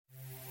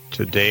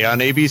Today on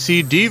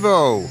ABC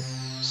Devo,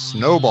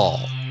 Snowball.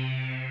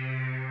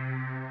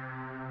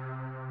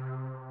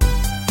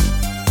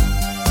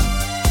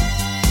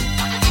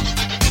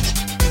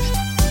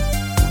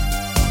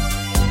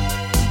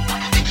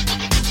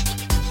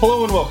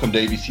 Hello and welcome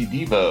to ABC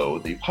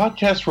Devo, the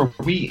podcast where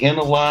we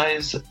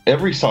analyze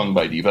every song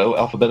by Devo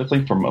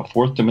alphabetically from a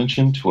fourth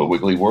dimension to a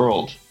wiggly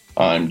world.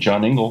 I'm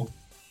John Engel.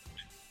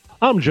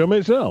 I'm Joe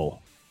Maisel.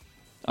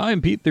 I'm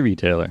Pete the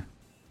Retailer.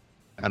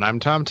 And I'm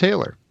Tom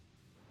Taylor.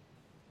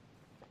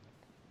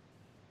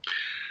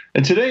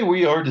 And today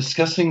we are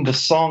discussing the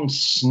song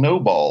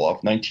Snowball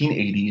off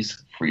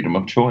 1980's Freedom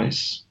of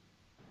Choice.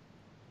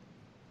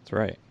 That's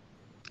right.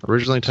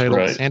 Originally titled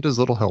Right. Santa's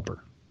Little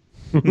Helper.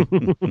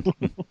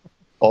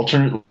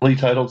 Alternately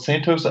titled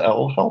Santos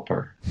L.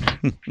 Helper.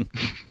 I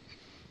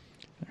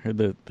heard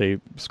that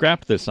they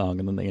scrapped this song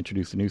and then they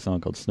introduced a new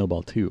song called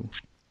Snowball 2.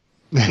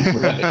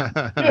 Right.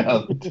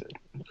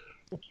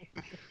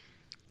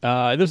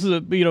 Yeah. This is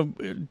a,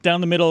 down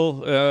the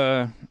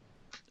middle,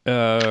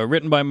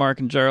 written by Mark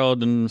and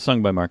Gerald and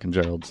sung by Mark and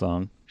Gerald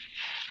song.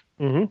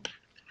 Mm-hmm.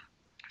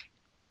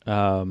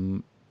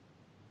 I'm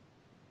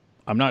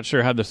not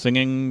sure how the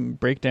singing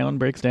breaks down.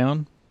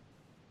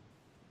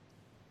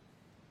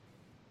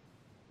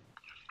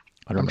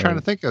 I'm trying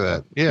to think of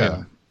that.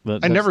 Yeah.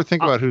 I never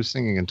think about who's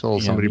singing until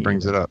somebody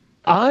brings it up.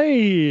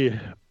 I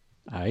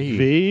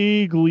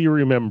vaguely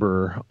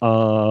remember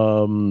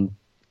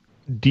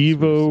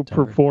Devo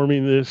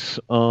performing this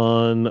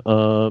on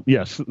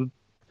yes,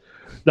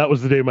 that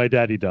was the day my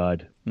daddy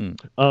died. That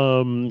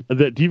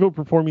Devo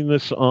performing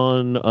this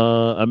on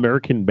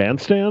American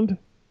Bandstand.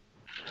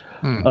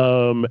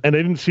 And I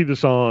didn't see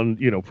this on,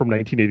 from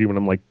 1980 when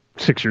I'm like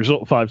 6 years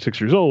old,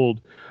 6 years old.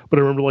 But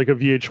I remember like a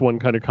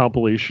VH1 kind of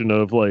compilation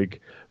of like,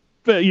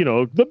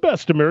 the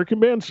best American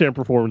Bandstand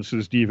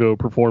performances. Devo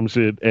performs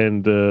it,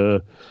 and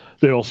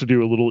they also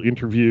do a little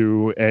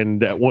interview,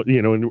 and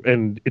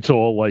and it's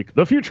all like,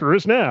 the future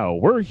is now.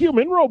 We're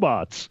human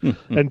robots.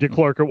 And Dick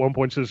Clark at one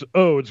point says,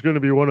 "Oh, it's going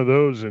to be one of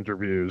those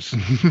interviews."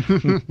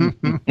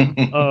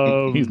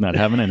 He's not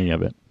having any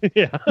of it.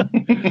 Yeah.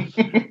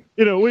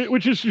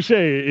 Which is to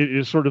say, it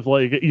is sort of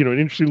like, an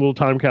interesting little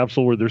time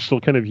capsule where they're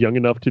still kind of young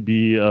enough to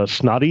be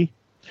snotty.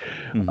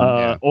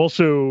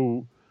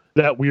 Also,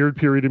 that weird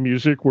period of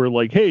music where,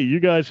 like, hey, you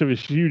guys have a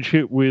huge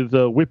hit with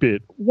Whip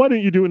It. Why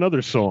don't you do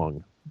another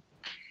song?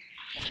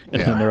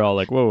 And then they're all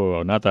like,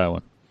 whoa, not that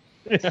one.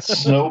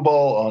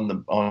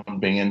 Snowball on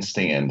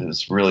Bandstand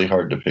is really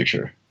hard to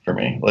picture for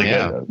me. Like,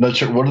 I'm not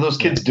sure. What are those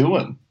kids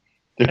doing?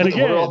 And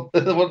again, what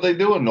are they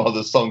doing while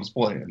this song's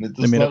playing? I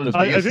think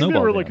they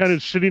were like kind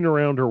of sitting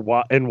around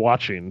and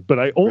watching, but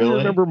I only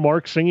remember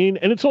Mark singing,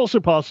 and it's also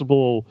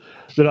possible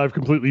that I've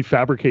completely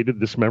fabricated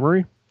this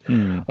memory.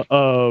 But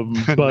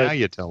now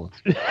you tell us.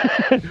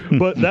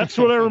 But that's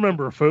what I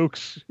remember,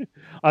 folks.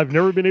 I've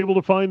never been able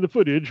to find the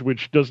footage,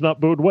 which does not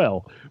bode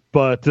well,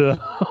 but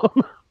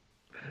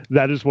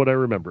that is what I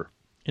remember.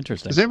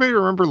 Interesting. Does anybody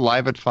remember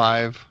Live at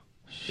 5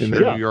 in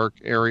the New York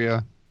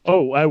area?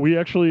 Oh, we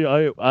actually,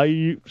 I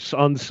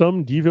on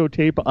some Devo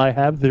tape, I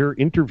have their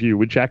interview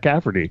with Jack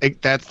Cafferty.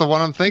 That's the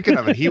one I'm thinking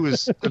of. And he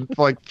was,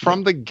 like,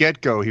 from the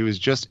get-go, he was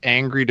just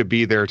angry to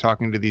be there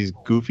talking to these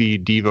goofy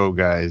Devo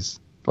guys.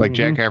 Like,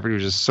 Jack Cafferty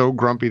was just so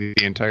grumpy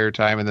the entire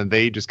time, and then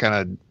they just kind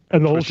of...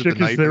 And the whole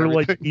shit is they're,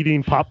 like,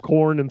 eating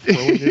popcorn and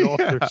throwing it off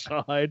their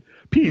side.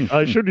 Pete,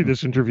 I showed you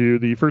this interview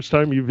the first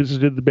time you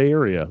visited the Bay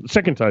Area. The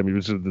second time you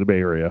visited the Bay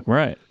Area.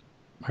 Right.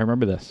 I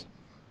remember this.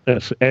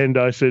 Yes, and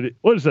I said,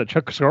 "What is that,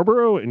 Chuck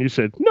Scarborough?" And you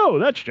said, "No,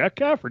 that's Jack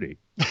Cafferty."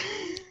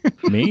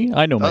 Me?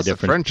 I know my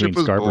difference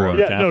between Scarborough and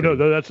Cafferty. No,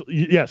 that's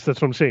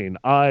what I'm saying.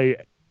 I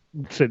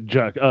said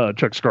Chuck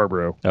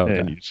Scarborough,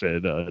 and you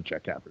said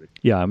Jack Cafferty.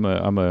 Yeah, I'm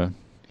a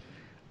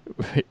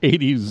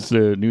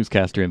 80s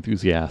newscaster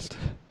enthusiast.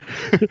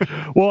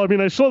 Well, I mean,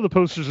 I saw the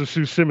posters of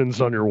Sue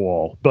Simmons on your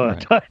wall,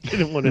 but I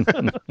didn't want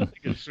to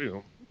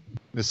assume.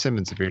 Miss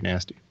Simmons, if you're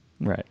nasty.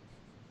 Right.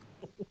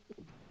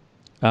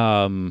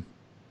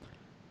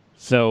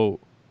 So,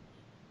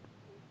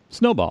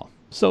 Snowball.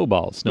 This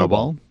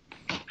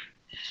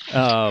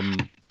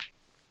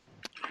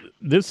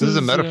is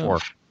a metaphor.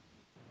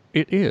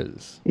 It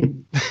is.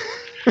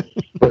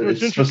 But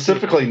it's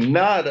specifically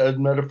not a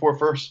metaphor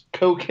for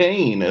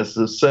cocaine, as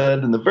is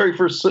said in the very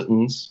first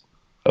sentence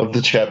of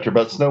the chapter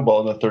about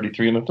Snowball in the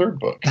 33 and the third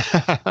book.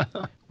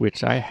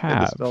 Which I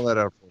have. Spell that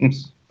out for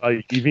us.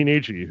 Evie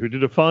Nagy, who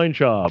did a fine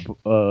job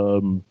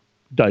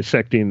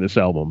dissecting this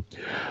album.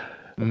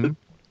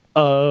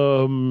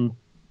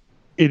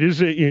 It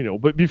is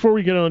but before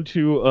we get on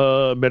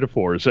to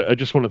metaphors, I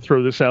just want to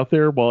throw this out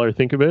there while I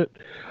think of it.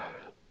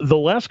 The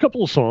last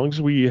couple of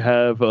songs we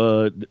have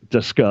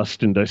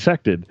discussed and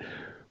dissected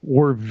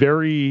were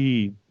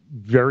very,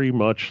 very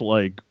much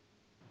like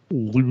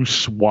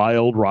loose,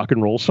 wild rock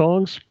and roll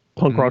songs,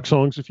 punk rock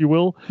songs, if you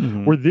will,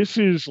 where this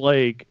is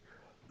like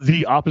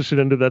the opposite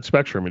end of that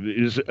spectrum. It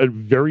is a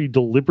very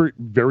deliberate,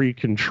 very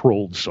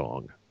controlled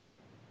song.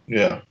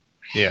 Yeah.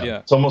 Yeah.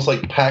 It's almost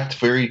like packed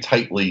very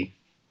tightly,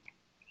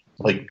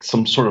 like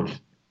some sort of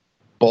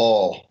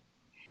ball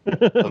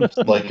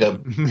like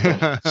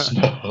a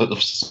snow.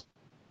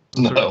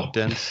 Sort of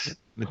dense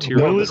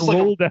material. Will it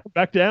roll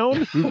back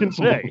down? Who can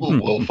say?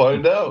 We'll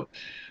find out.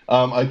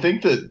 I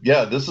think that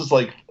this is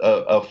like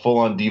a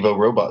full-on Devo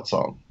robot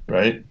song,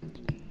 right?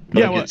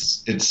 Like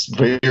it's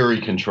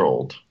very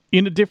controlled.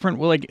 In a different,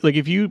 like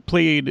if you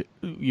played,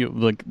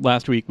 like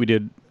last week we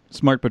did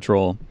Smart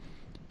Patrol.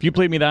 If you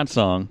played me that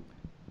song,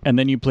 and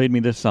then you played me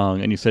this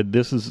song, and you said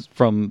this is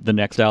from the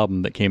next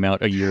album that came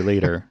out a year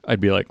later,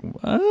 I'd be like,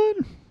 what?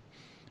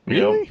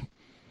 Really? Yep.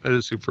 That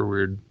is super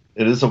weird.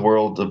 It is a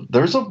world of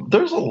there's a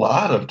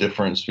lot of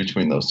difference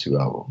between those two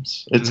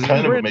albums. It's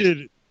kind of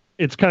amazing.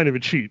 It's kind of a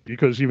cheat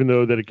because even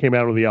though that it came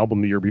out on the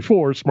album the year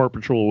before, Smart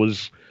Patrol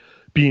was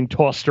being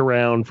tossed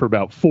around for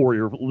about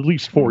at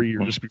least 4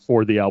 years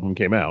before the album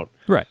came out.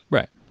 Right.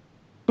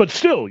 But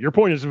still, your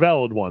point is a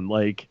valid one.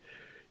 Like,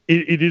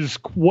 it is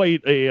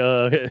quite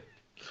a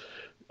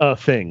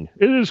thing.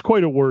 It is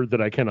quite a word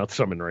that I cannot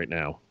summon right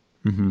now.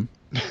 Mm-hmm.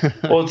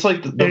 Well, it's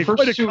like the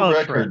first two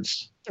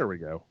records. There we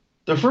go.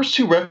 The first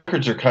two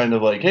records are kind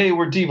of like, hey,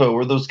 we're Devo,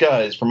 we're those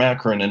guys from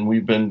Akron, and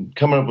we've been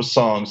coming up with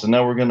songs, and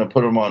now we're going to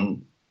put them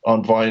on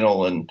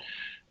vinyl,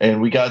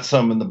 and we got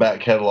some in the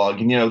back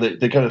catalog, and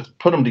they kind of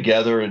put them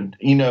together, and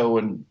Eno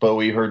and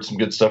Bowie heard some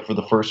good stuff for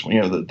the first one,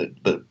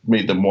 that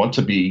made them want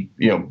to be,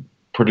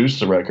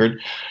 produce the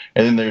record,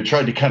 and then they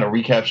tried to kind of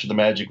recapture the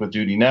magic with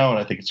Duty Now, and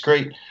I think it's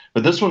great.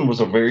 But this one was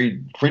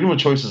Freedom of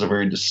Choice is a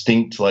very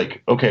distinct,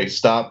 like, okay,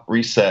 stop,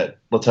 reset,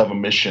 let's have a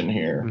mission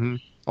here. Mm-hmm.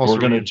 We're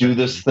going to do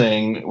this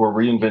thing. We're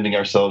reinventing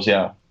ourselves,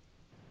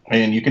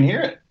 and you can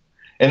hear it,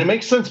 and it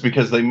makes sense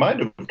because they might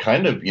have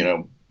kind of,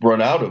 run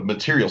out of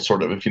material,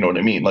 sort of, if you know what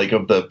I mean, like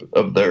of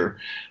their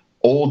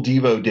old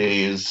Devo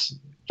days.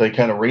 They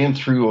kind of ran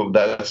through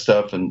that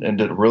stuff and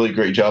did a really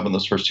great job on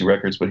those first two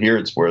records. But here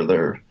it's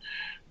where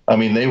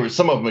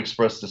some of them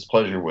expressed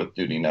displeasure with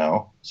Duty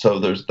Now. So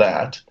there's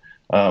that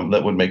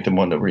would make them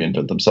want to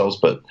reinvent themselves.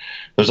 But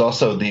there's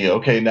also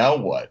okay, now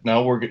what?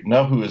 Now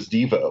who is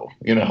Devo?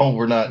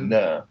 We're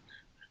not.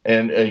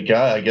 And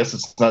I guess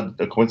it's not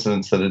a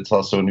coincidence that it's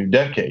also a new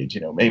decade.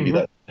 Maybe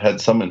that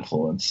had some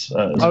influence.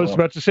 I was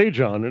about to say,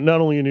 John,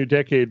 not only a new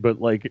decade, but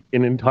like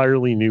an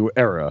entirely new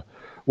era,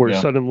 where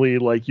suddenly,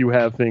 like, you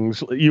have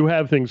things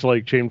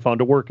like Jane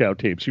Fonda workout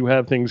tapes. You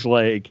have things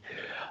like,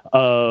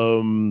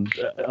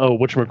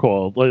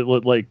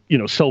 whatchamacallit, like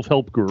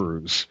self-help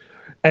gurus.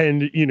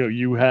 And,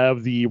 you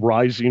have the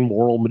rising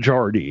moral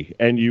majority,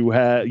 and you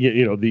have,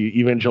 the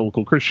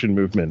evangelical Christian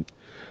movement.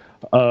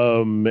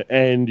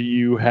 And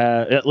you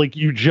have,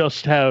 you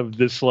just have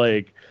this,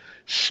 like,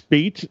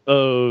 spate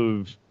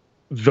of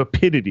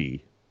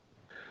vapidity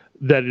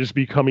that is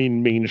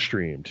becoming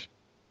mainstreamed.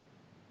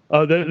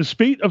 The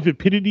spate of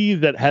vapidity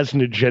that has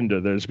an agenda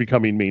that is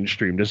becoming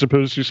mainstreamed, as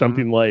opposed to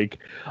something like,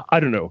 I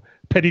don't know,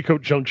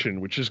 Petticoat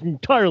Junction, which is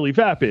entirely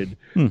vapid,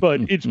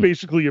 but it's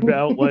basically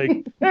about,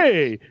 like,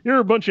 hey, you're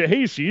a bunch of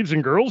hayseeds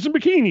and girls in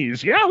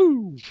bikinis,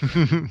 yahoo!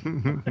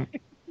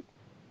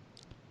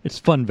 It's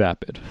fun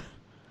vapid.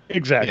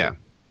 Exactly. Yeah.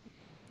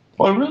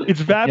 Well, it's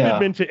vapid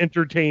meant to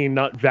entertain,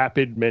 not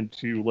vapid meant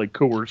to, like,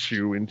 coerce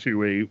you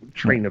into a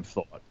train of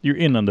thought. You're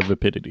in on the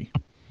vapidity.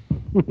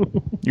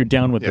 You're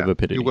down with the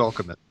vapidity. You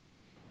welcome it.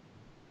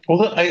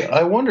 Well,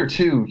 I wonder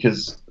too,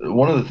 because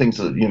one of the things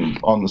that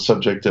on the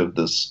subject of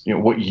this,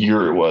 what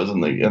year it was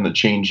and the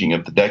changing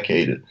of the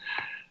decade,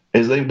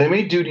 is they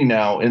made Duty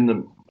Now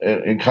in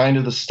kind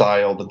of the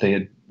style that they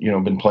had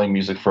been playing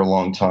music for a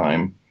long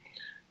time,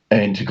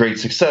 and to great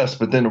success.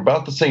 But then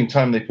about the same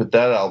time they put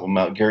that album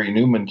out, Gary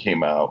Newman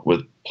came out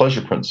with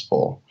Pleasure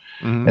Principle.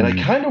 Mm-hmm. And I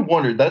kind of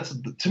wondered,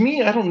 to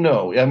me, I don't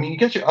know. I mean, you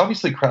get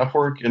obviously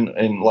Kraftwerk and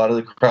a lot of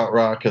the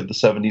krautrock of the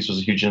 70s was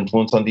a huge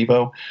influence on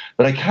Devo.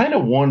 But I kind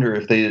of wonder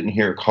if they didn't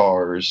hear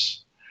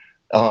Cars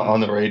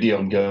on the radio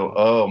and go,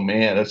 oh,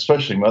 man,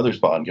 especially Mother's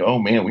Bond, go, oh,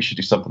 man, we should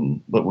do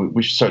something.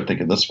 We should start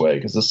thinking this way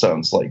because this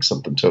sounds like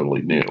something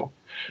totally new.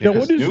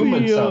 Because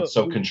Newman sounds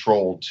so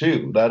controlled,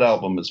 too. That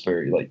album is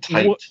very, like,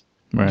 tight.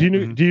 Right.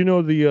 Do you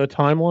know the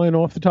timeline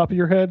off the top of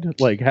your head?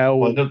 Like how...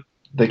 Well,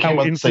 they came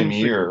out the same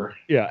year.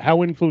 Yeah,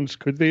 how influenced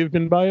could they have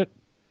been by it?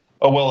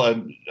 Oh,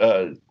 well,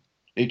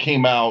 it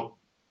came out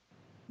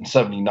in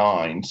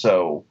 79,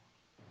 so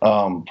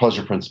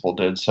Pleasure Principle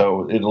did,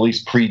 so it at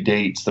least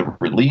predates the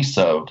release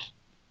of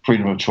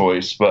Freedom of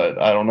Choice,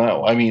 but I don't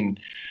know. I mean...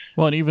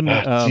 Well, and even...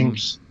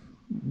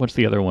 what's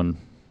the other one?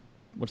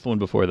 What's the one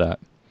before that?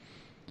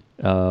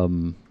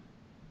 That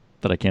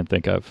I can't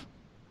think of.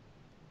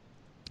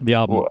 The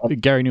album,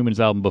 Gary Newman's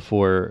album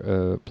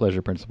before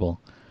Pleasure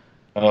Principle.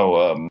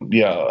 Oh,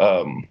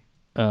 yeah.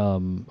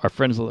 Our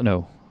Friends...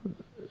 No.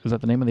 Is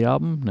that the name of the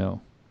album?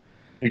 No.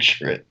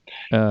 Picture it.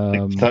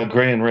 It's not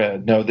Gray and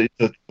Red. No,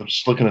 I'm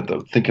just looking at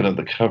thinking of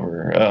the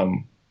cover.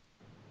 I'm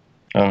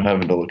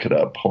having to look it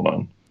up. Hold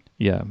on.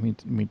 Yeah,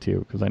 me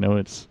too, because I know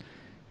it's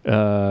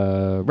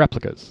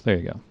Replicas. There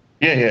you go.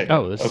 Yeah.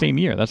 Oh, the same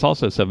year. That's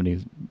also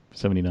 79.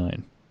 So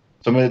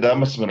maybe that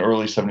must have been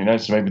early 79,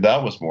 so maybe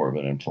that was more of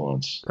an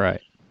influence. Right.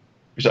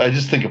 I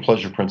just think of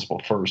Pleasure Principle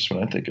first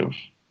when I think of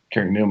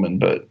Gary Newman,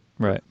 but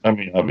Right. I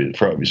mean,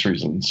 for obvious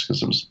reasons,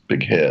 because it was a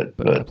big hit.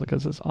 But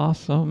Replicas is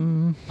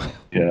awesome.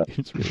 Yeah.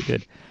 It's really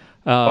good.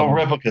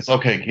 Replicas.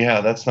 Okay,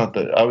 yeah, that's not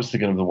the. I was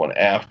thinking of the one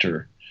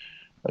after.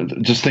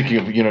 Just thinking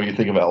of, you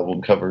think of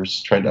album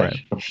covers, trying to.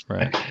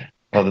 Right.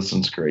 Oh, this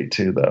one's great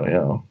too,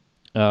 though.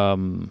 Yeah.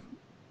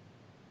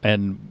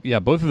 And yeah,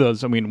 both of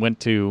those, went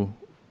to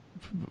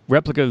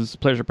Replicas,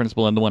 Pleasure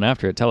Principle, and the one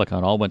after it,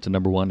 Telecon, all went to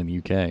 #1 in the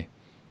UK.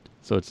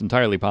 So it's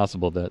entirely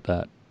possible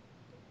that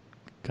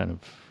kind of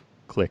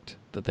clicked.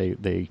 That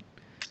they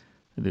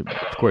of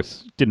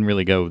course didn't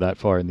really go that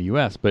far in the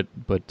US, but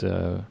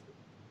I'm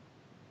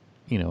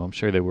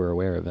sure they were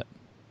aware of it.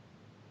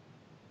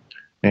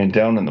 And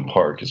Down in the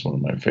Park is one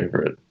of my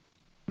favorite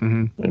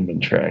Inman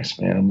tracks,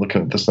 man. I'm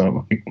looking at this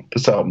album.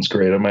 This album's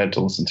great. I might have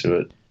to listen to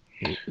it.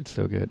 It's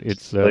so good.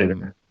 It's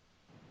later.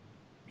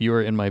 You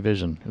Are in My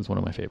Vision is one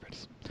of my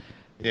favorites.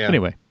 Yeah.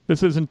 Anyway,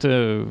 this isn't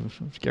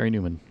Gary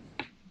Newman.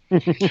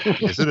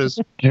 Yes, it is.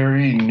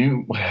 Gary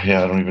Newman.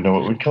 Yeah, I don't even know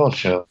what we call it,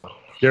 show.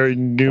 Gary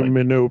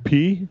Newman OP.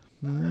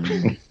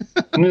 Newman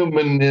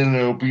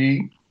OP.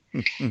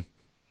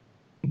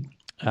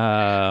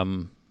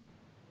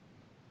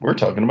 We're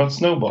talking about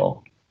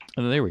Snowball.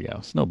 Oh, there we go.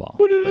 Snowball.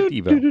 By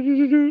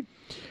Devo.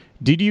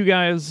 Did you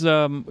guys,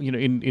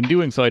 in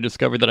doing so, I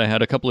discovered that I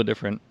had a couple of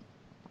different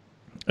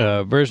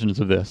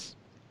versions of this.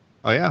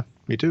 Oh, yeah.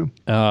 Me too.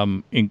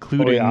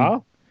 Including...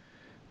 Oh,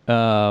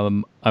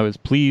 yeah? I was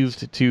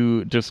pleased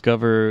to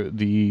discover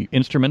the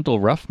instrumental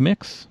rough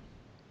mix.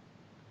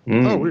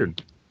 Oh,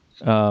 weird.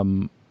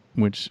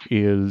 Which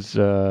is...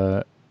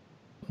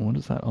 what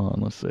is that on?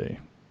 Let's see.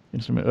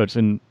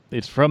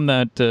 It's from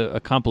that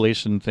a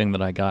compilation thing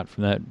that I got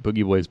from that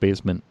Boogie Boys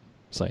Basement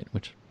site,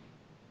 which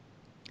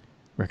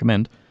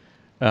recommend.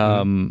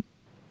 Yeah,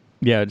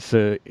 it's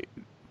a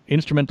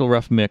instrumental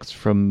rough mix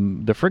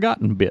from the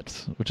Forgotten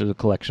Bits, which is a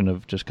collection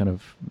of just kind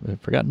of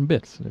forgotten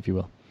bits, if you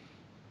will.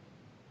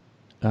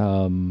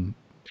 And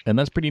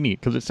that's pretty neat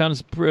because it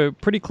sounds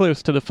pretty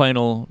close to the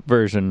final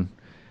version.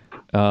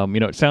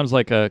 It sounds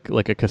like a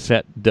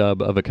cassette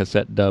dub of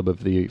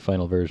the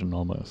final version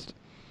almost.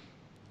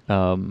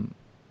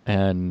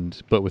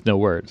 But with no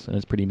words, and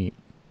it's pretty neat.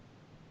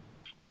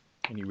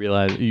 And you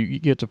realize you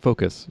get to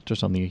focus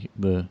just on the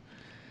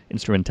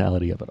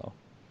instrumentality of it all.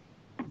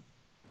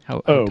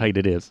 How tight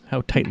it is,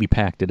 how tightly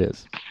packed it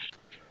is.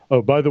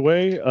 Oh, by the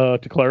way,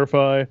 to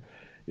clarify,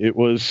 it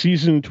was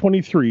season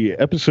 23,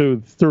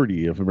 episode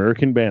 30 of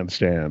American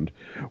Bandstand,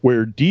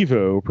 where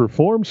Devo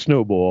performed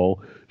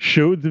Snowball,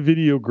 showed the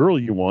video Girl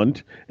You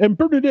Want, and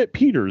Bernadette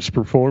Peters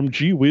performed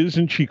Gee Whiz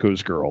and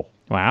Chico's Girl.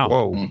 Wow.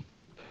 Whoa.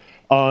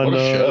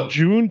 On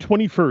June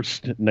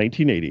 21st,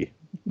 1980.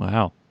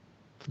 Wow.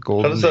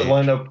 How does that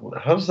line up?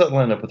 How does that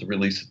line up with the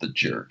release of The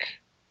Jerk?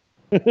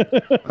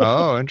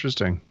 Oh,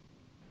 interesting.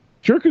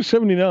 Jerk is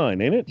 79,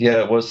 ain't it?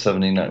 Yeah, it was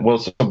 79. Well,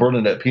 so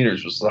Bernadette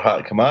Peters was the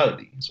hot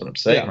commodity. That's what I'm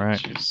saying. Yeah,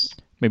 right.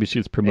 Maybe she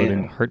was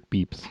promoting Heart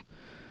Beeps.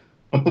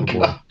 Oh,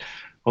 God.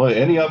 Well,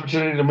 any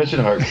opportunity to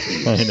mention Heart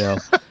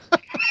Beeps.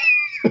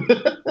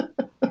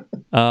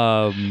 I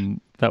know.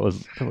 That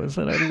was a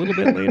little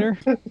bit later.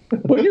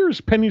 What year is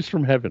Pennies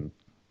from Heaven?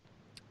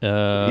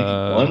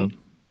 81?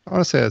 I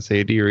want to say that's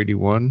 80 or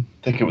 81.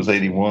 I think it was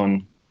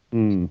 81.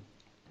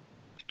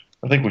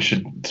 I think we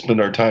should spend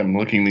our time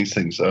looking these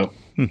things up.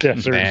 Yeah,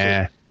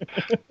 seriously.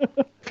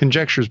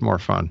 Conjecture's more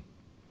fun.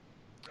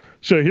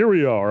 So here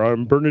we are.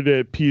 I'm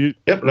Bernadette Peters.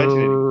 Yep,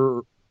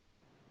 1980.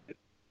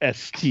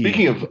 ST.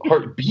 Speaking of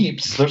heart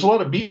beeps, there's a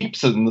lot of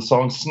beeps in the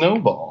song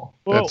Snowball.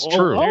 Well, That's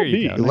true. There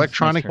you go.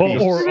 Electronic Nice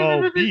beeps.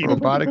 Or beep.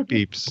 Robotic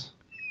beeps.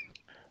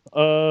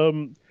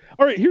 All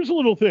right, here's a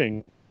little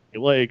thing.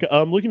 Like,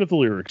 I'm looking at the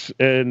lyrics,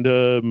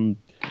 and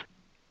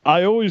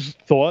I always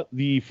thought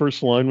the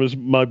first line was,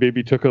 "My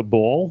baby took a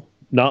ball,"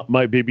 not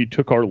 "My baby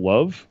took our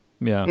love."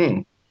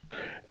 Yeah.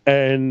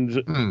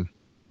 And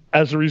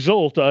as a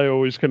result, I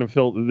always kind of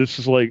felt that this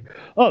is like,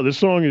 oh, this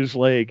song is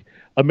like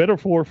a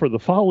metaphor for the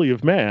folly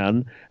of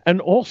man and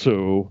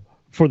also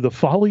for the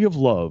folly of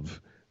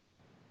love.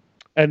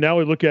 And now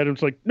I look at it,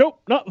 it's like,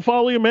 nope, not the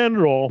folly of man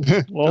at all.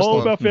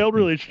 All about failed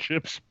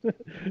relationships.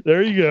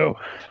 There you go.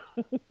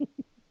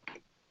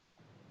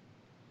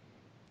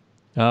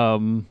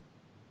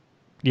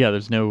 Yeah,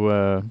 there's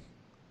no,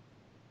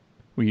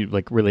 were you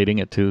like relating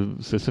it to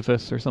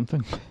Sisyphus or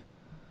something?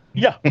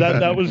 Yeah,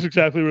 that was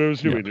exactly what I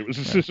was doing. Yeah. It was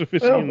a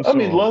Sisyphusian song. I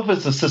mean, love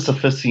is a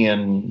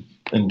Sisyphusian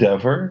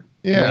endeavor.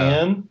 Yeah.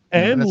 Man.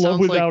 And That love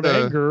sounds like without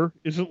the- anger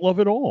isn't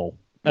love at all,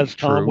 as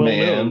Tom True, well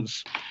man.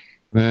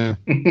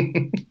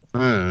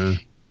 knows.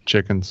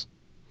 Chickens.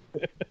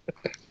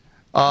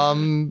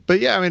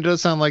 But yeah, I mean, it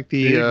does sound like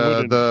Big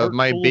wooden the heart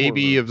my full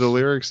baby words. of the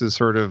lyrics is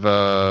sort of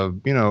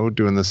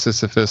doing the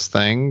Sisyphus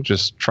thing,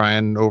 just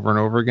trying over and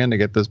over again to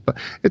get this. But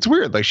it's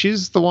weird. Like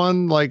she's the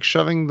one like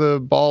shoving the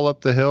ball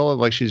up the hill,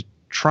 like she's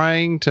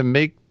trying to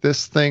make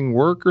this thing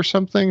work or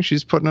something.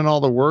 She's putting in all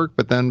the work,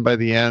 but then by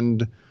the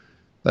end,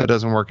 that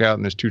doesn't work out,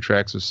 and there's 2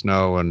 tracks of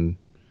snow and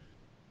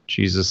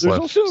Jesus There's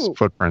left also-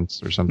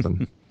 footprints or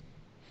something.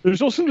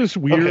 There's also this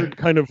weird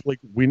kind of like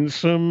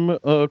winsome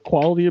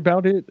quality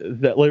about it,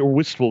 that like, or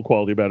wistful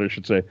quality about it, I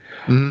should say,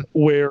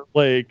 where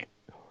like,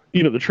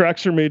 the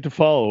tracks are made to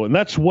follow, and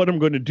that's what I'm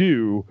going to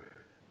do.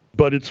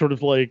 But it's sort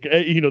of like,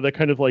 that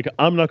kind of like,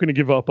 I'm not going to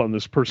give up on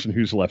this person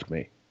who's left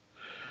me.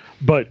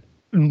 But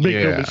make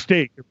no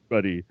mistake,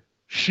 everybody,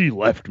 she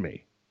left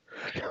me.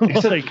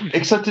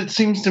 Except it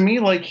seems to me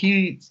like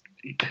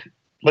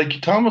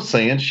like Tom was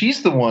saying,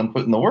 she's the one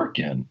putting the work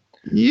in.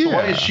 Yeah. So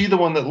why is she the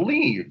one that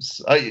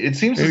leaves? It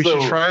seems as though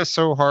she tries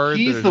so hard.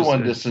 He's the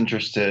one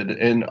disinterested,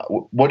 and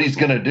what he's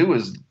going to do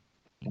is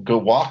go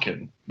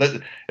walking.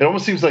 It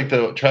almost seems like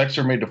the tracks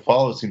are made to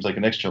follow. It seems like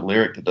an extra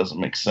lyric that doesn't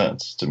make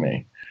sense to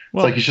me.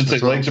 Well, it's like you should say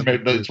legs are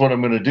made. That's what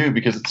I'm going to do,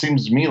 because it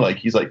seems to me like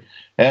he's like,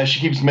 she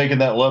keeps making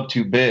that love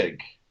too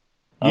big.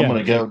 I'm going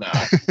to go now.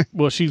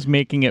 Well, she's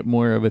making it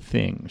more of a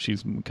thing.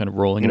 She's kind of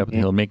rolling it up the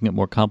hill, making it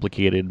more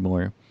complicated,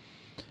 more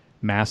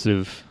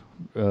massive.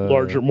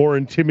 Larger, more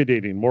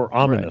intimidating, more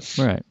ominous.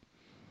 Right.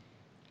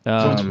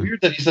 So it's weird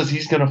that he says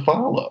he's going to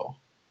follow,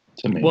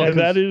 to me. Well, and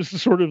that is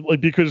sort of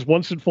like, because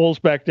once it falls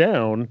back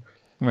down,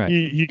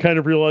 he kind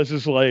of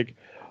realizes like,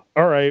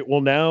 all right,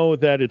 well, now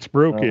that it's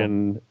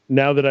broken,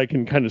 now that I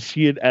can kind of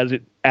see it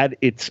at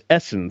its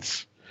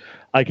essence,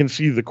 I can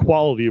see the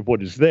quality of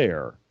what is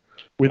there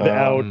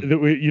without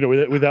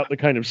without the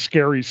kind of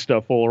scary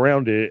stuff all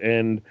around it.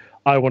 And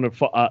I want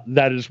to.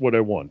 That is what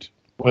I want.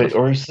 Wait,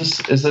 or is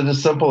it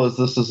as simple as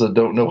this is a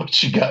don't know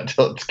what you got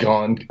till it's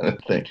gone kind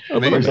of thing?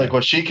 It's like,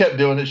 well, she kept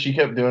doing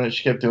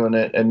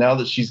it, and now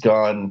that she's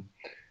gone,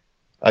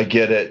 I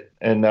get it,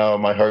 and now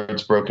my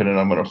heart's broken, and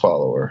I'm going to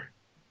follow her.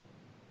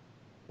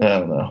 I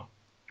don't know.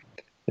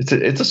 It's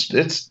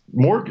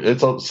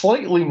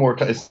slightly more.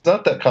 It's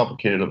not that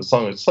complicated of a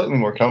song. It's slightly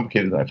more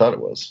complicated than I thought it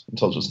was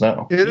until just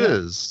now. It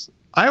is.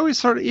 I always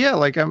thought,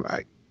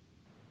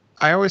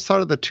 I always thought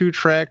of the 2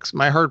 tracks.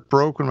 My heart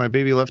broke when my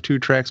baby left 2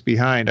 tracks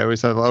behind. I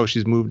always thought,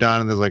 she's moved on,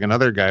 and there's like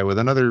another guy with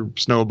another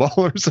snowball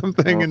or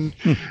something, and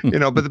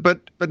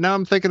But now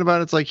I'm thinking about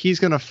it, it's like he's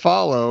gonna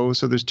follow.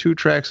 So there's 2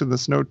 tracks in the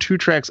snow, 2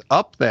 tracks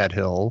up that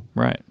hill.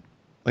 Right.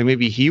 Like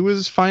maybe he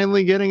was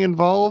finally getting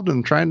involved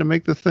and trying to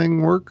make the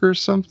thing work or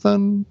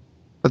something.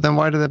 But then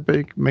why did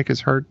that make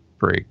his heart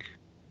break?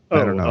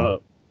 I don't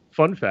know.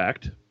 Fun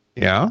fact.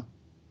 Yeah.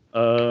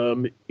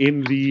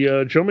 In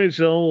the Joe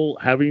Mazel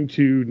having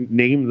to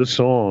name the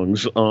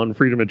songs on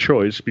Freedom of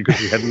Choice because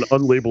he had an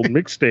unlabeled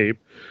mixtape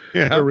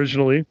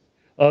originally,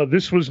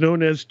 this was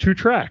known as 2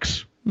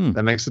 tracks.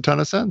 That makes a ton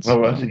of sense.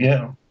 Oh,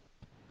 yeah.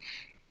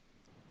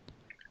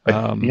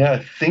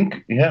 I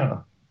think.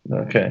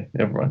 Okay,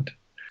 never mind.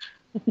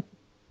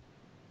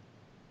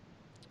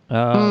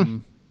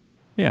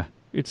 Yeah,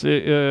 it's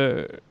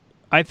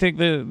I think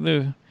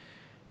the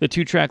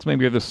 2 tracks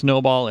maybe are the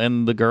Snowball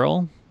and the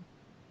girl.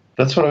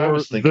 That's what I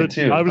was thinking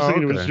too. I was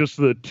thinking it was just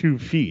the 2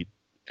 feet.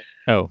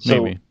 Oh,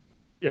 maybe.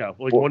 Yeah,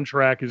 like 1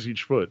 track is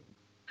each foot.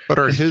 But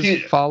are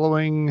his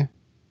following?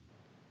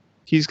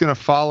 He's going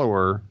to follow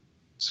her.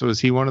 So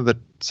is he one of the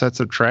sets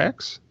of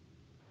tracks?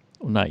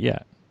 Well, not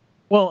yet.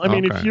 Well, I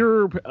mean, if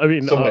you're,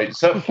 so wait, is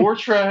that 4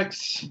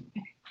 tracks?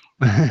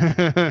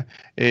 That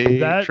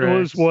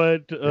was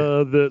what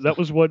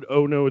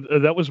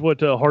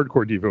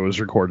Hardcore Devo was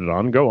recorded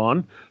on. Go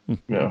on.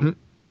 Yeah.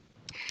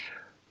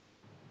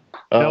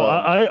 Now,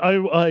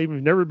 I've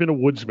never been a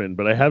woodsman,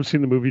 but I have seen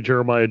the movie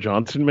Jeremiah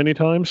Johnson many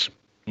times.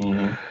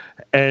 Mm-hmm.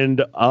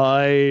 And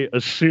I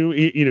assume,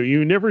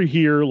 you never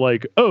hear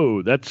like,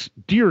 oh, that's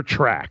deer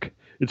track.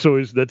 It's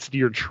always, that's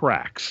deer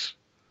tracks.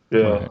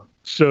 Yeah. Right.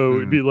 So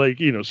it'd be like,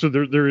 so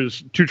there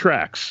is 2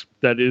 tracks.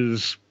 That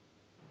is.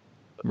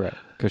 Right.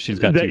 Because she's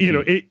got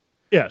 2 feet.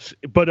 Yes.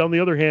 But on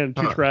the other hand,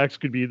 2 tracks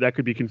could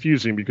be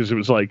confusing because it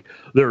was like,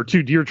 there are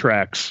 2 deer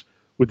tracks.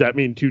 Would that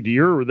mean 2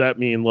 deer? Or would that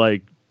mean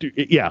like,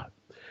 yeah.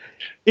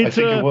 It's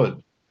I think it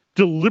would.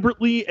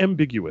 Deliberately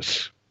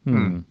ambiguous.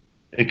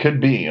 It could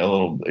be a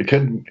little. It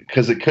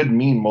could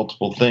mean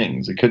multiple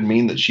things. It could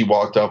mean that she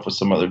walked off with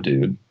some other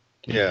dude.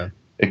 Yeah.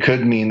 It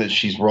could mean that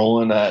she's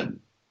rolling that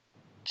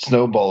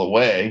Snowball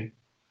away.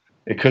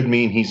 It could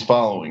mean he's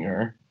following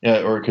her.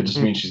 Yeah, or it could just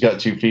mean she's got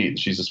 2 feet and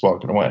she's just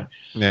walking away.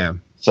 Yeah.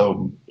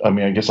 So, I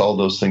mean, I guess all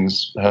those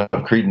things have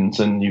credence,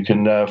 and you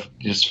can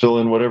just fill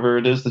in whatever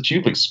it is that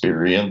you've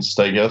experienced,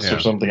 I guess, or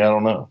something. I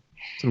don't know.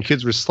 Some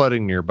kids were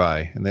sledding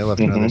nearby, and they left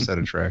another set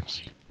of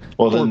tracks.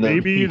 Well, then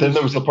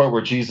there was the part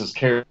where Jesus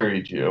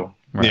carried you.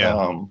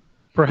 Yeah.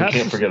 Perhaps we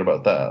can't forget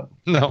about that.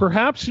 No.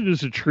 Perhaps it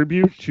is a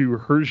tribute to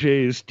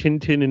Hergé's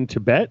Tintin in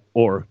Tibet,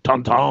 or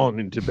Tantan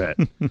in Tibet,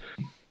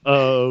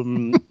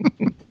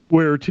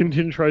 where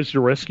Tintin tries to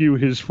rescue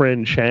his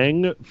friend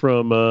Chang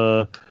from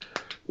the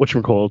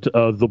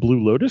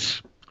Blue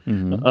Lotus,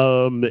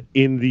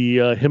 in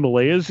the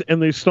Himalayas, and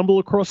they stumble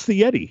across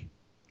the Yeti.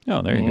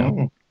 Oh, there you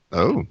go.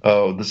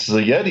 Oh, this is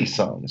a Yeti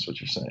song, is what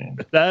you're saying.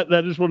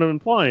 That is what I'm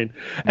implying.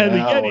 And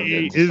now the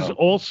Yeti is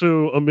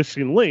also a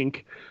missing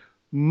link,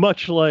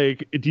 much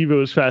like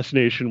Devo's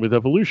fascination with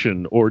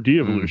evolution, or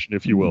de-evolution,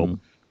 if you will.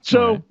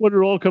 So what it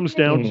all comes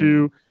down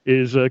to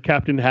is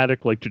Captain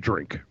Haddock liked to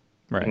drink.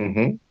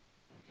 Right.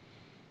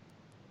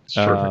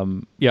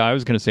 Yeah, I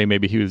was going to say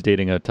maybe he was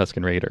dating a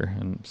Tusken Raider,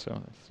 and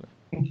so.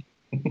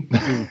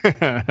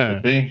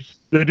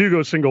 They do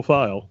go single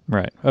file.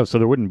 Right. Oh, so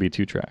there wouldn't be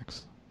 2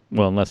 tracks.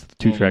 Well, unless the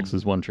 2 tracks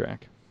is 1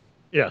 track.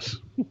 Yes.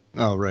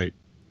 Oh, right.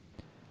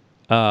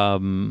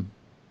 Well,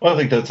 I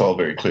think that's all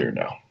very clear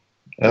now.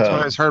 That's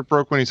why his heart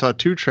broke when he saw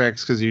 2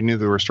 tracks, because he knew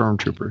there were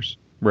stormtroopers.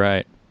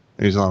 Right.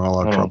 He's not in a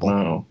lot of trouble.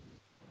 No.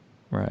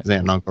 Right. His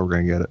aunt and uncle are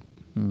going to get it.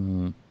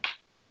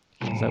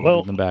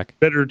 Well, them back?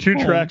 Better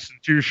 2 tracks than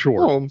 2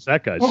 short.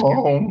 That guy's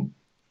scared.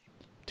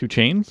 2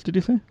 chains, did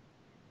you say?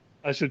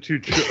 I said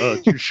too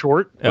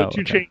short, but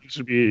 2 chains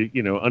would be,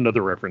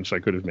 another reference I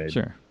could have made.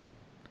 Sure.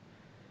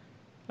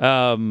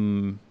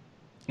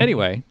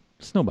 Anyway,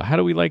 Snowball. How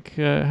do we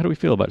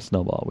feel about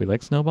Snowball? We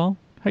like Snowball?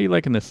 How are you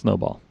liking this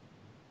Snowball?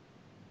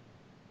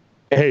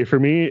 Hey, for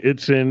me,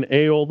 it's an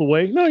A all the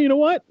way. No, you know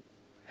what?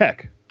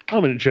 Heck,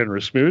 I'm in a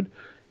generous mood.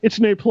 It's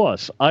an A+.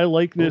 I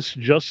like this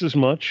just as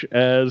much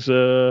as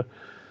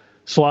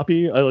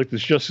Sloppy. I like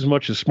this just as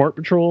much as Smart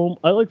Patrol.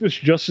 I like this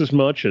just as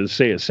much as,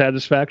 say, a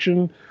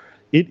Satisfaction.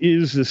 It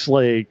is this,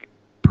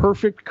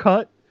 perfect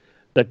cut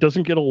that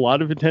doesn't get a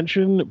lot of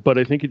attention, but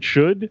I think it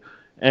should.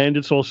 And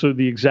it's also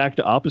the exact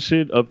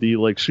opposite of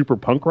the, super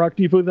punk rock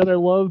Devo that I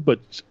love, but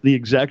the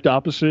exact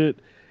opposite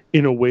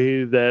in a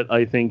way that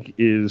I think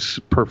is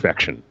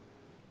perfection.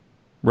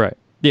 Right.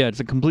 Yeah, it's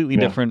a completely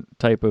different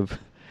type of...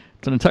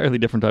 It's an entirely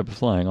different type of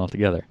flying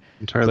altogether.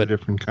 Entirely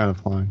different kind of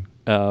flying.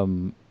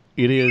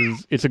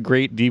 It's a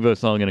great Devo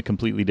song in a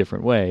completely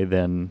different way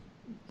than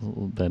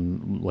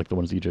like the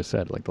ones you just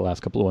said, like the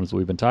last couple of ones that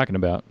we've been talking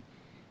about,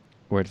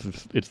 where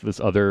it's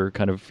this other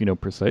kind of,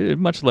 precise,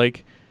 much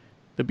like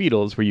the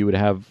Beatles, where you would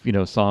have,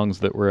 songs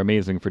that were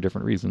amazing for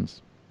different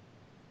reasons.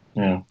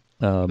 Yeah.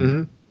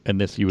 And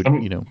this you would, I'm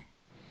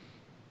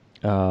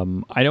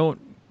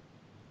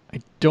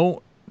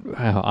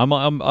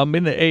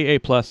in the AA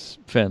plus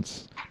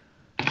fence.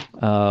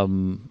 I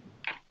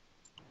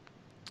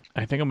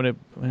think I'm gonna.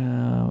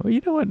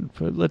 You know what?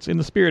 Let's, in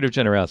the spirit of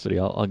generosity,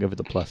 I'll give it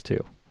the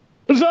 +2.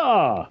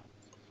 Huzzah!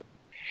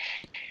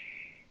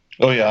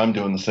 Oh yeah, I'm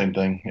doing the same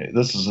thing.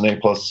 This is an A+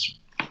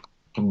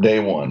 from day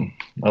one.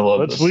 I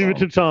love. Let's leave it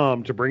to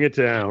Tom to bring it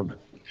down.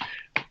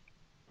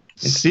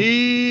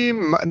 See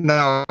my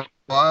A+.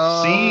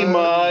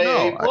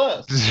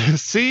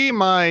 See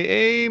my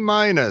A-.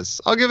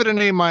 I'll give it an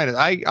A-.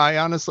 I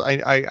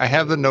honestly, I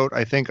have the note.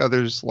 I think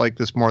others like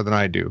this more than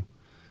I do.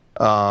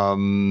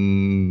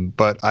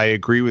 But I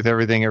agree with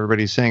everything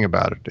everybody's saying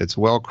about it. It's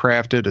well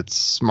crafted. It's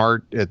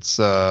smart. It's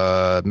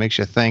makes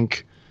you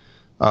think,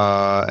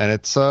 and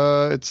it's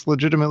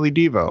legitimately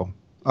Devo.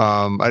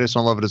 I just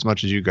don't love it as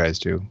much as you guys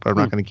do. But I'm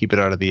not going to keep it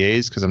out of the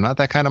A's because I'm not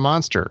that kind of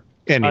monster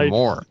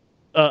anymore.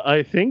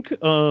 I think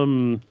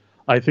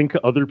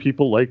other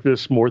people like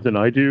this more than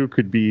I do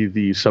could be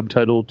the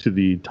subtitle to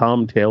the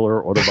Tom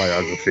Taylor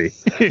autobiography.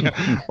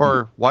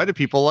 Or why do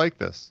people like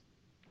this?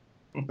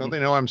 Don't they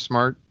know I'm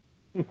smart?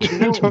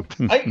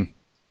 I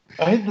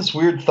had this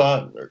weird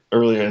thought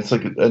earlier. It's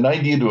like an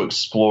idea to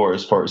explore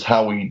as far as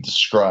how we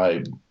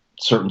describe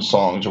certain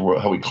songs or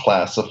how we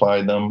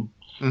classify them.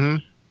 Mm-hmm.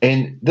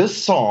 And this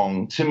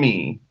song, to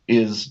me,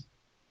 is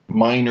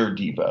minor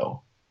Devo.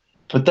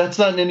 But that's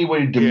not in any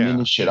way to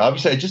diminish it.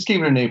 Obviously, I just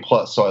gave it an A+,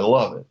 so I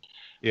love it.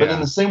 Yeah. But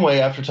in the same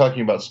way, after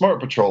talking about Smart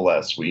Patrol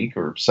last week,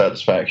 or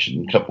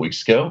Satisfaction a couple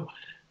weeks ago,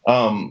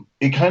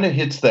 it kind of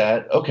hits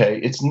that, okay,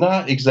 it's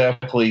not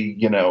exactly,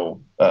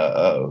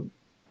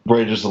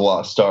 Raiders of the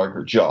Lost Ark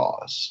or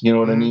Jaws. You know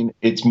what I mean?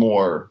 It's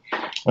more,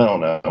 I don't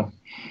know.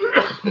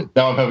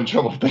 Now I'm having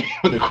trouble thinking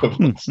of an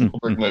equivalent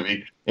Spielberg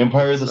movie.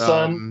 Empire of the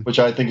Sun, which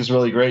I think is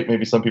really great.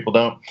 Maybe some people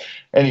don't.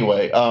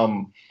 Anyway,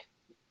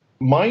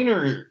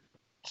 minor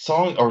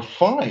songs are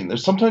fine.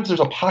 Sometimes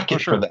there's a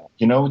pocket for that.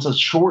 It's a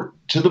short,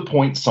 to the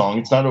point song.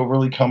 It's not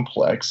overly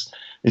complex.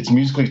 It's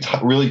musically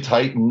really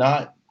tight.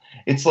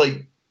 It's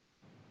like,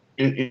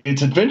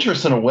 it's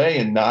adventurous in a way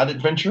and not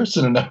adventurous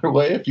in another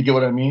way, if you get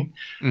what I mean.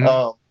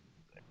 Mm-hmm.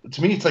 To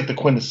me, it's like the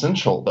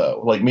quintessential,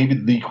 though. Like maybe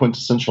the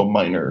quintessential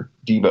minor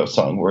Devo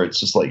song where it's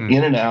just like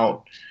in and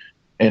out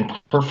and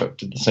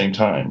perfect at the same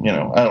time.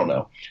 I don't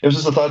know. It was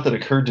just a thought that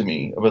occurred to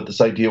me about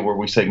this idea where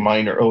we say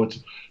minor. Oh, it's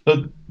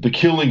the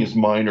Killing is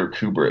minor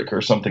Kubrick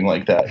or something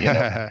like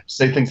that.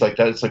 Say things like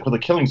that. It's like, well, The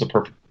Killing's a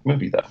perfect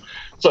movie, though.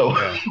 So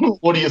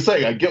what do you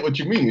say? I get what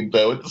you mean,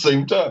 though, at the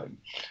same time.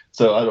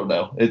 So I don't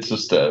know. It's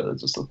just a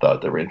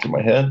thought that ran through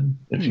my head.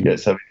 If you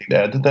guys have anything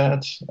to add to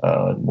that,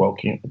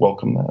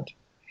 welcome that.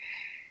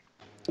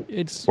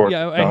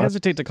 I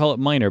hesitate to call it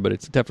minor, but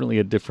it's definitely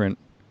a different.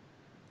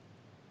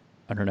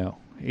 I don't know.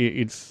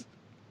 It's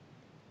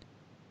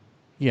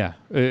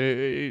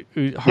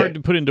hard to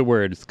put into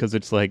words because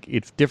it's like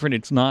it's different.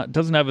 It's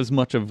doesn't have as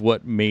much of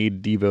what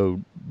made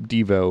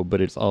Devo, but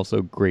it's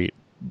also great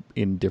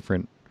in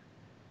different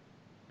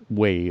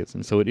ways,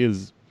 and so it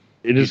is.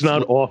 It's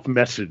not off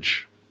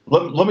message.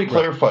 Let me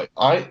clarify.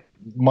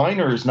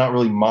 Minor is not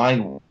really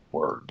my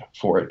word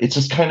for it. It's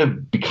just kind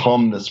of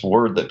become this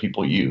word that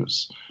people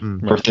use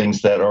for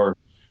things that are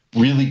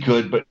really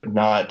good, but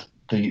not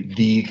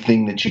the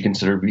thing that you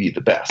consider to be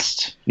the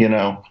best.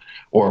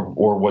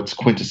 or what's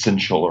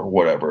quintessential or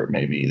whatever it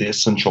may be, the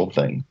essential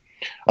thing.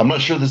 I'm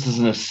not sure this is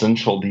an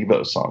essential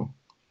Devo song,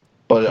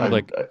 but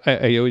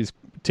I always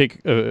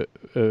take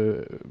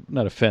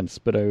not offense,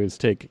 but I always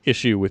take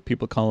issue with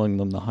people calling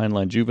them the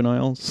Heinlein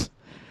Juveniles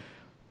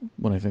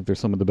when I think they're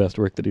some of the best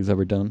work that he's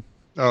ever done.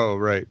 Oh,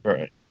 right.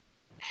 Right.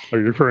 Are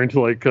you referring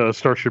to like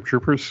Starship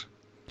Troopers?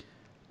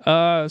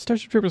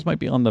 Starship Troopers might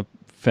be on the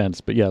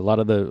fence, but yeah, a lot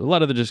of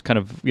the just kind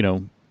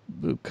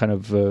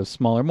of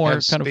smaller, more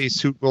Have kind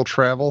spacesuit will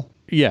travel.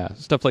 Yeah,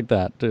 stuff like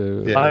that.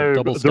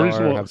 Double Star,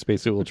 Have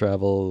Spacesuit Will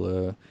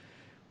Travel.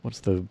 What's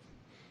the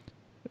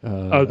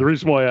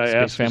reason why I Space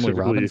asked Family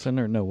Robinson,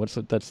 or no? What's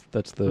it? That's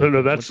the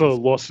no. That's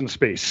Lost in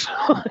Space.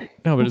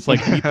 No, but it's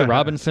like Meet the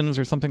Robinsons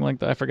or something like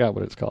that. I forgot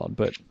what it's called,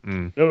 but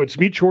no, it's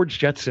Meet George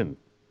Jetson.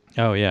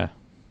 Oh yeah.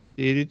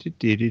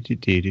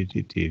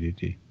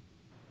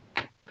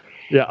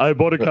 Yeah, I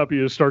bought a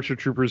copy of Starship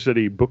Troopers at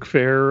a book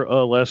fair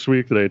last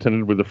week that I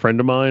attended with a friend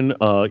of mine,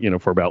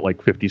 for about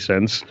like 50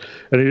 cents.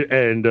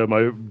 And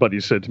my buddy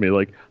said to me,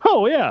 like,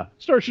 oh, yeah,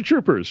 Starship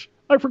Troopers.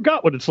 I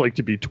forgot what it's like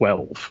to be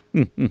 12.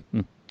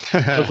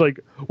 I was like,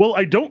 well,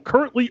 I don't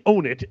currently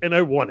own it, and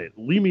I want it.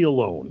 Leave me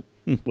alone,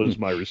 was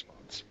my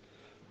response.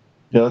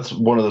 Yeah, that's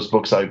one of those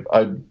books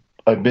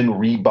I've been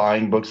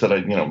rebuying books that I,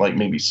 like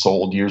maybe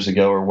sold years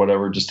ago or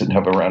whatever, just didn't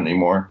have around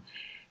anymore.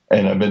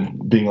 And I've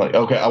been being like,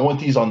 okay, I want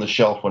these on the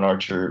shelf when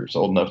Archer's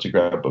old enough to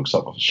grab books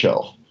off of a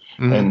shelf.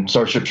 Mm-hmm. And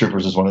Starship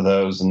Troopers is one of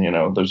those, and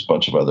there's a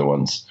bunch of other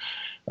ones.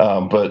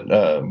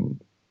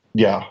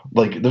 Yeah,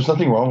 like there's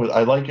nothing wrong with.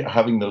 I like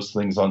having those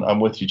things on. I'm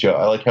with you, Joe.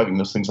 I like having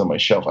those things on my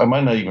shelf. I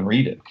might not even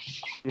read it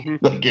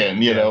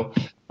again,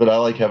 but I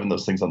like having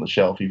those things on the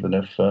shelf, even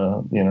if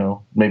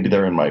maybe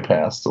they're in my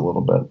past a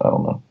little bit. I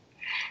don't know.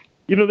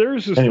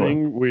 There's this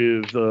thing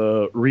with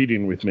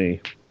reading with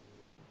me.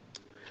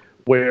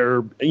 Where,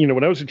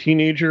 when I was a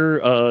teenager,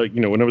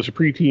 when I was a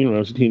preteen, when I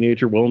was a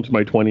teenager, well into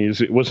my 20s,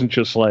 it wasn't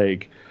just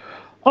like,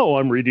 oh,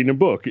 I'm reading a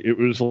book. It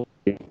was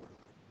like,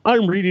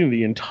 I'm reading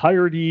the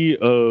entirety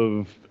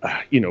of,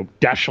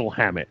 Dashiell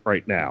Hammett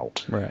right now.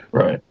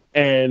 Right.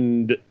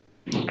 And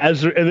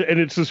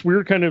it's this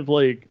weird kind of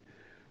like,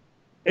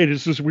 it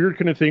is this weird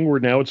kind of thing where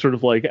now it's sort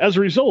of like, as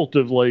a result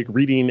of like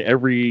reading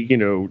every,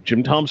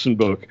 Jim Thompson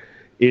book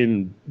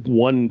in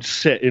one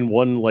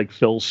like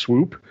fell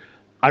swoop,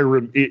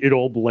 it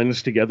all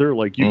blends together.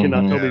 Like you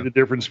cannot tell me the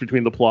difference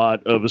between the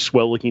plot of a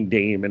swell-looking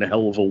dame and a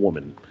hell of a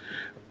woman.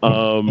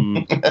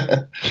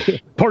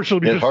 Partially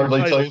because it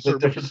hardly tells you the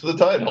difference of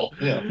the title.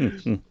 Yeah.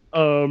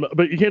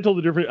 But you can't tell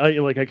the difference.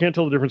 I can't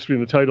tell the difference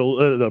between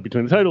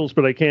between the titles,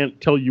 but I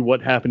can't tell you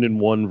what happened in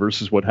one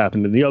versus what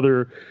happened in the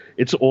other.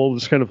 It's all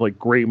this kind of like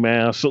gray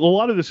mass. A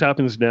lot of this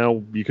happens now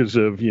because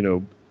of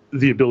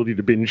the ability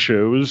to binge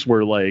shows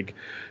where like,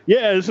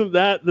 yeah, isn't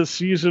that the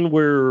season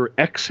where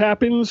X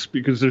happens?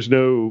 Because there's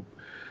no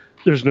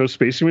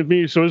spacing with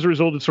me. So as a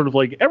result, it's sort of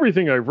like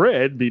everything I've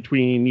read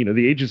between,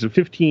 the ages of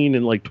 15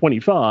 and like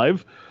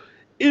 25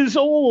 is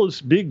all this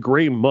big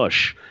gray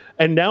mush.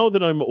 And now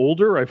that I'm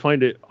older, I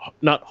find it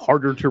not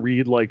harder to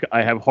read. Like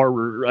I have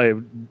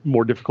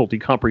more difficulty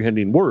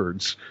comprehending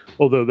words,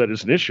 although that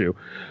is an issue.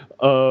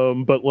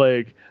 But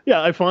like,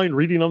 yeah, I find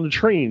reading on the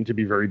train to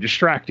be very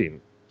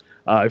distracting.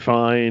 I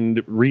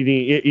find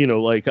reading,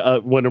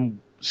 when I'm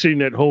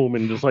sitting at home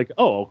and just like,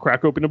 oh, I'll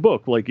crack open a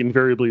book. Like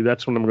invariably,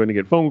 that's when I'm going to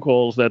get phone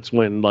calls. That's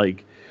when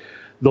like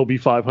there'll be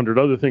 500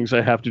 other things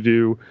I have to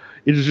do.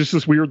 It is just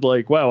this weird,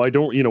 like, wow, I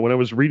don't, when I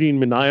was reading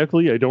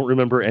maniacally, I don't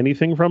remember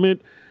anything from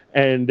it.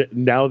 And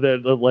now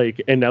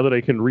that I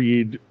can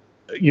read,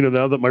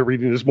 now that my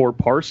reading is more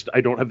parsed,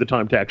 I don't have the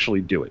time to actually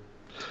do it.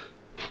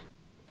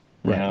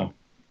 Right.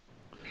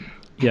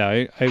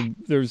 Yeah. I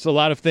there's a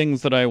lot of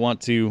things that I want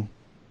to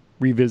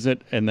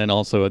revisit, and then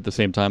also at the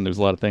same time there's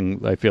a lot of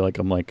things I feel like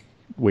I'm like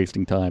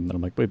wasting time, that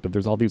I'm like, wait, but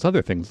there's all these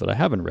other things that I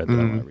haven't read that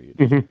I want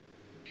to read.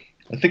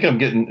 I think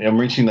I'm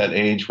reaching that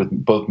age with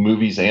both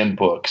movies and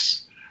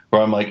books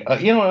where I'm like,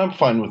 I'm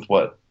fine with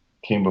what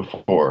came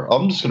before.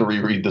 I'm just going to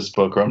reread this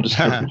book, or I'm just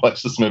going to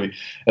watch this movie,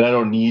 and I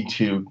don't need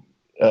to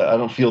I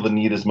don't feel the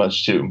need as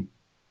much to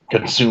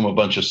consume a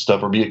bunch of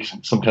stuff or be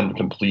some kind of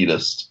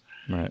completist.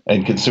 Right.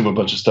 And consume a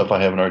bunch of stuff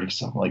I haven't already.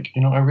 So I'm like,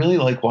 I really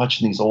like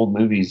watching these old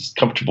movies,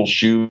 comfortable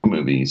shoe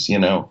movies,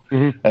 and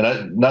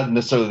not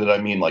necessarily that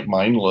I mean like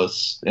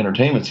mindless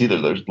entertainments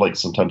either. There's like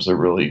sometimes they're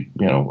really,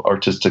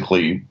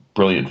 artistically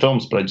brilliant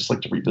films, but I just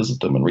like to revisit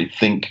them and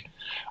rethink.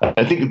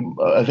 I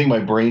think my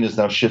brain is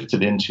now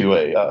shifted into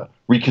a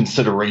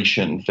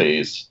reconsideration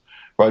phase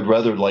where I'd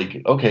rather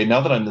like, okay,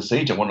 now that I'm this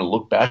age, I want to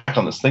look back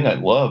on this thing I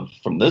love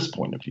from this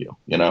point of view,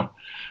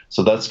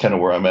 So that's kind of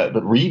where I'm at.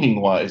 But reading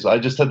wise, I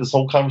just had this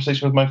whole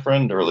conversation with my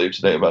friend earlier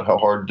today about how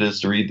hard it is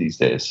to read these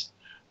days.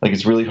 Like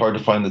it's really hard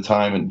to find the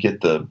time and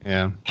get the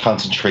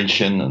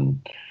concentration.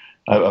 And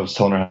I was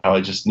telling her how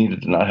I just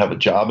needed to not have a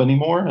job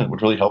anymore, and it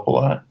would really help a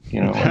lot.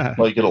 I'd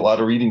probably get a lot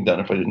of reading done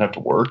if I didn't have to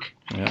work.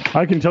 Yeah.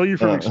 I can tell you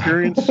from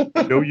experience,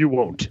 no, you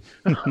won't.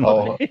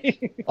 Oh,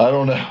 I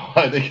don't know.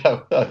 I think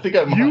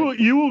I might.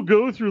 You will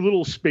go through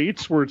little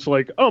spates where it's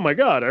like, oh my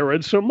God, I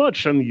read so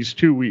much in these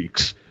 2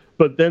 weeks.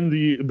 but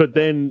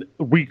then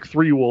week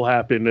 3 will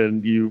happen,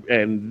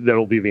 and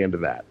that'll be the end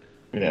of that.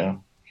 Yeah.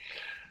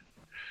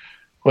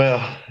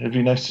 Well, it'd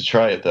be nice to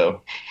try it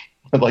though.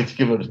 I'd like to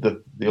give it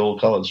the old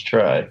college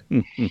try.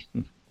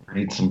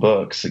 Read some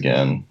books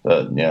again,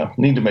 but yeah,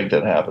 need to make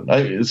that happen.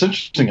 It's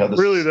interesting how this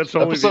that's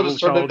only the old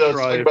college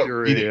try if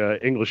you're an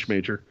English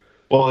major.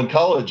 Well, in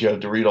college, you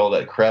have to read all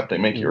that crap they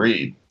make you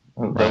read.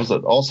 That was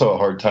also a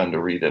hard time to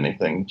read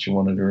anything that you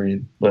wanted to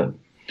read. But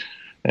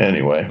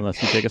anyway.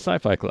 Unless you take a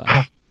sci-fi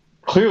class.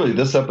 Clearly,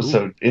 this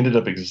episode ended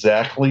up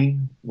exactly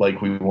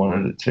like we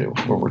wanted it to,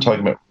 where we're talking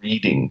about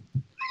reading.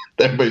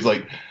 Everybody's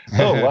like,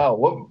 oh, wow,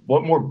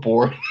 what more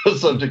boring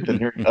subject than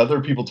hearing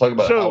other people talk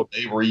about how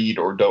they read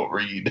or don't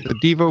read. The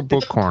Devo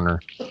Book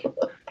Corner.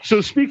 So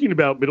speaking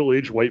about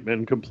middle-aged white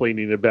men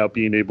complaining about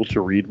being able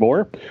to read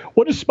more,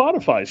 what does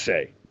Spotify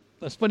say?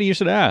 That's funny you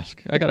should ask.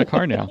 I got a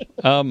car now.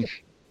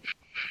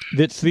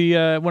 That's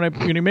the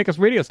when you make a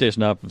radio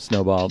station up of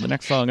Snowball, the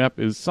next song up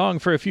is "Song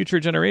for a Future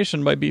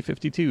Generation" by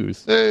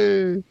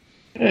B-52s.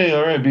 Hey,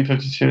 all right,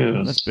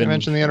 B-52s. That's been, you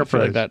mentioned the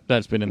Enterprise. Like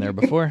that's been in there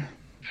before.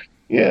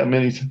 Yeah,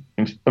 many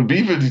times.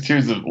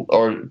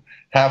 B-52s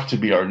have to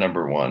be our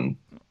number one.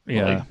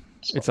 Yeah,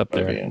 it's up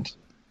there. Band.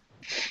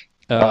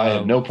 I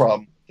have no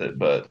problem with it,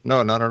 but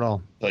no, not at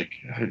all. Like,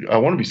 I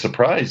want to be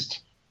surprised.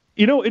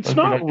 It's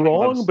not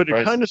wrong, but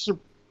it kind of.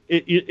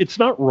 It's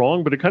not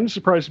wrong, but it kind of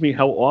surprised me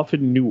how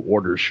often New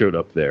Order showed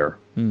up there.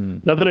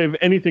 Not that I have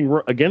anything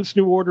against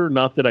New Order,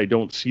 not that I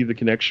don't see the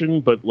connection,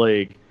 but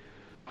like,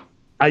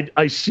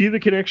 I see the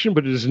connection,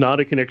 but it is not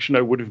a connection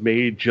I would have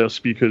made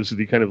just because of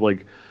the kind of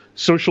like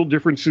social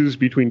differences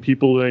between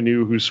people that I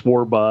knew who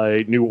swore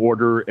by New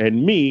Order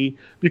and me,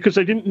 because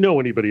I didn't know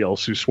anybody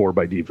else who swore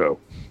by Devo.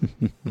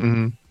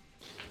 Mm-hmm.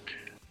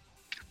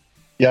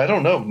 Yeah, I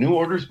don't know. New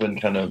Order's been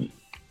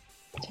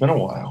it's been a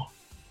while.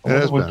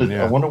 I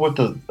wonder what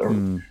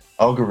the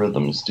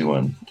algorithm's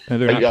doing. I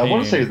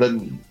want to say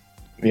that,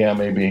 yeah,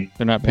 maybe.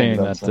 They're not paying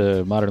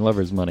that Modern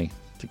Lovers money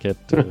to get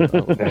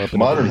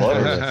Modern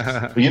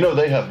Lovers.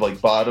 They have like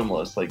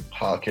bottomless like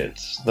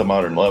pockets, the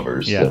Modern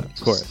Lovers. Yeah,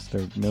 of course.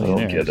 They're millionaires.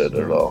 I don't get it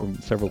at all.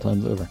 Several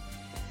times over.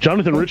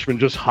 Jonathan Richman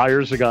just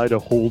hires a guy to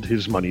hold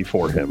his money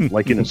for him,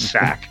 like in a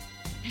sack.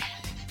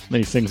 Then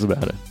he sings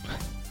about it.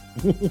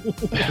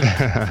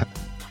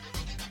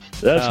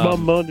 That's my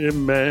money,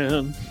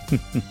 man.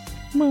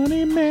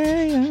 Money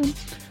man.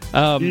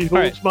 He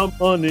holds my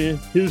money.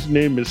 His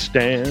name is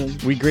Stan.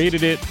 We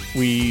graded it.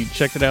 We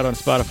checked it out on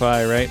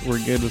Spotify, right?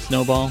 We're good with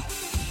Snowball.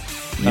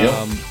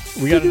 Yep.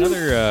 We got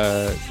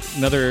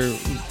another,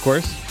 of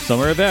course,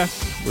 Summer of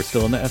S. We're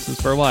still in the S's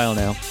for a while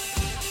now.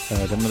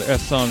 Got another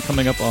S song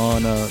coming up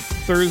on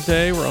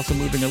Thursday. We're also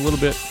moving a little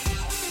bit.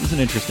 This is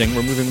interesting.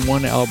 We're moving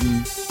one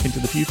album into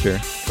the future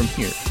from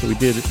here. So we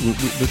did.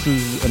 This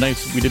is a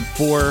nice. We did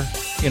 4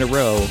 in a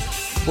row.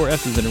 4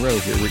 S's in a row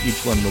here, where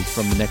each one was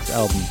from the next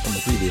album from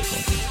the previous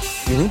one.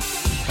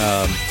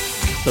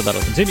 Mm-hmm. So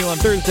that'll continue on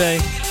Thursday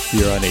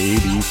here on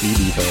ABC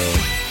Devo.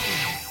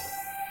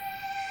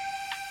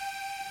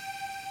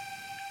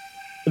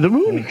 The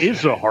moon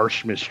is a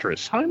harsh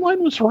mistress. Heinlein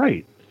was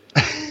right.